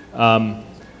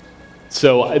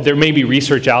 So there may be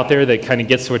research out there that kind of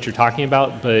gets to what you're talking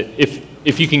about, but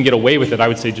if you can get away with it, I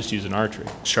would say just use an R tree.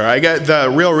 Sure, I get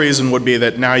the real reason would be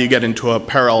that now you get into a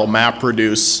parallel map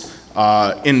reduce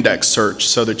index search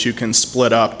so that you can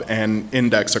split up and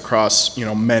index across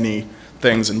many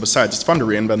things, and besides, it's fun to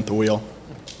reinvent the wheel.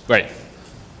 Right.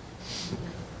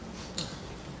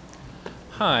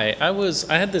 Hi,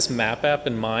 I had this map app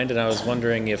in mind, and I was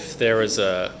wondering if there was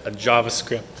a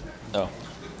JavaScript. Oh,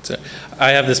 So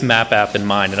I have this map app in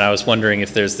mind, and I was wondering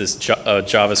if there's this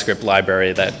JavaScript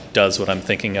library that does what I'm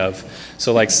thinking of.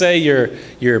 So like say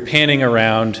you're panning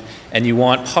around and you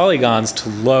want polygons to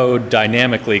load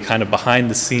dynamically kind of behind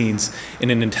the scenes in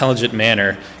an intelligent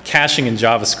manner, caching in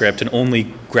JavaScript and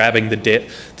only grabbing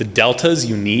the deltas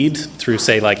you need through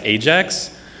say like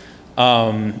Ajax.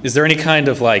 Is there any kind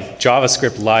of like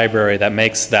JavaScript library that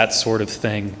makes that sort of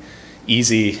thing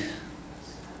easy?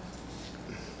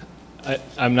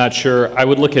 I'm not sure. I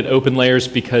would look at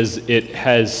OpenLayers because it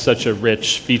has such a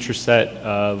rich feature set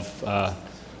of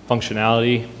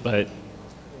functionality, but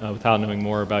without knowing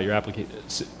more about your application.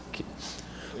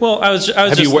 Well,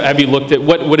 have you looked at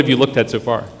what have you looked at so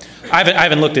far? I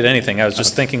haven't looked at anything. I was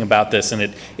just thinking about this,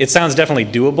 and it sounds definitely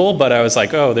doable, but I was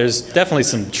like, oh, there's definitely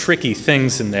some tricky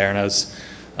things in there, and I was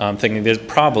thinking there's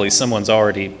probably someone's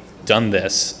already done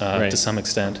this to some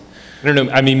extent. I don't know.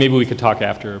 I mean, maybe we could talk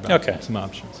after about some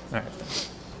options. All right.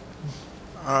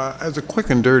 As a quick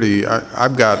and dirty,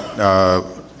 I've got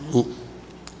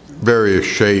various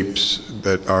shapes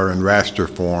that are in raster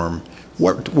form.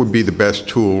 What would be the best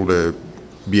tool to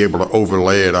be able to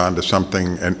overlay it onto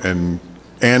something and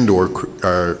or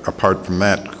apart from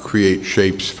that, create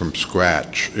shapes from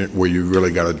scratch where you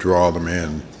really got to draw them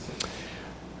in?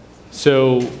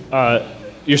 So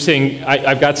you're saying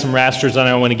I've got some rasters and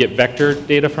I want to get vector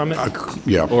data from it?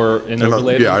 Yeah. Or an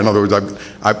overlay? Yeah, in other words,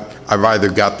 I've either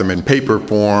got them in paper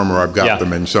form or I've got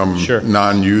them in some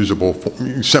non-usable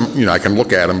form. I can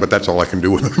look at them, but that's all I can do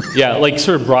with them. Yeah, like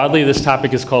sort of broadly, this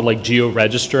topic is called like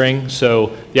geo-registering.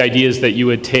 So the idea is that you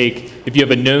would take, if you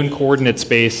have a known coordinate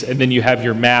space and then you have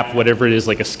your map, whatever it is,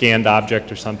 like a scanned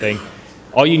object or something,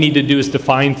 all you need to do is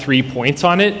define 3 points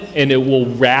on it and it will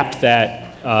wrap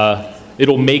that,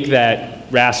 it'll make that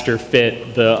raster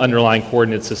fit the underlying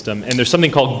coordinate system. And there's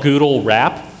something called Goodle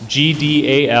Wrap,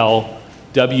 GDALWRAP,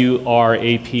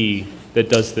 that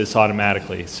does this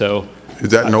automatically. So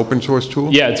is that an open source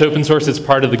tool? Yeah, it's open source. It's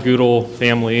part of the Goodle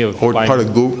family of. Or part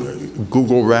of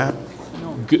Google Wrap?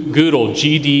 Goodle,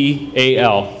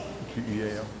 GDAL.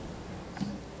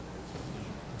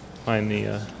 Find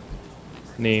the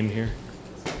name here.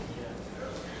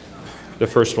 The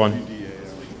first one.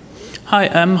 Hi,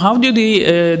 how do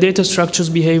the data structures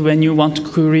behave when you want to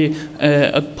query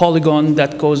a polygon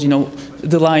that goes,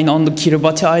 the line on the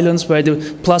Kiribati Islands where the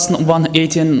plus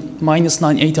 180 and minus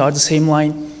 980 are the same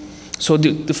line? So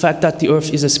the fact that the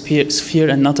Earth is a sphere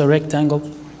and not a rectangle.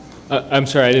 I'm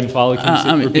sorry, I didn't follow.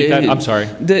 Can you repeat that? I'm sorry.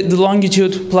 The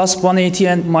longitude plus 180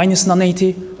 and minus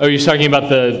 980. Oh, you're talking about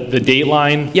the date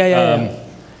line? Yeah.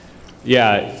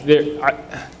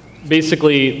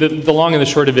 Basically, the long and the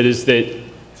short of it is that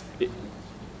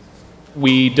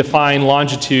we define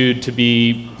longitude to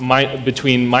be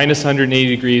between minus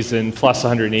 180 degrees and plus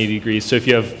 180 degrees. So if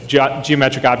you have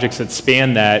geometric objects that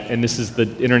span that, and this is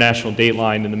the international date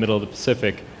line in the middle of the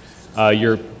Pacific,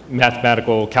 your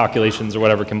mathematical calculations or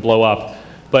whatever can blow up.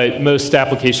 But most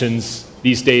applications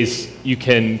these days you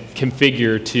can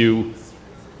configure to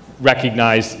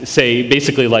recognize, say,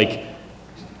 basically like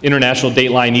international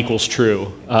date line equals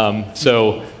true.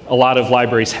 So a lot of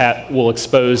libraries will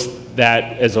expose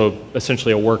that as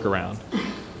essentially a workaround.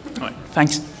 All right,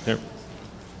 thanks. Yep.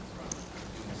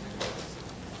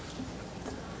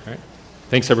 All right.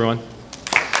 Thanks, everyone.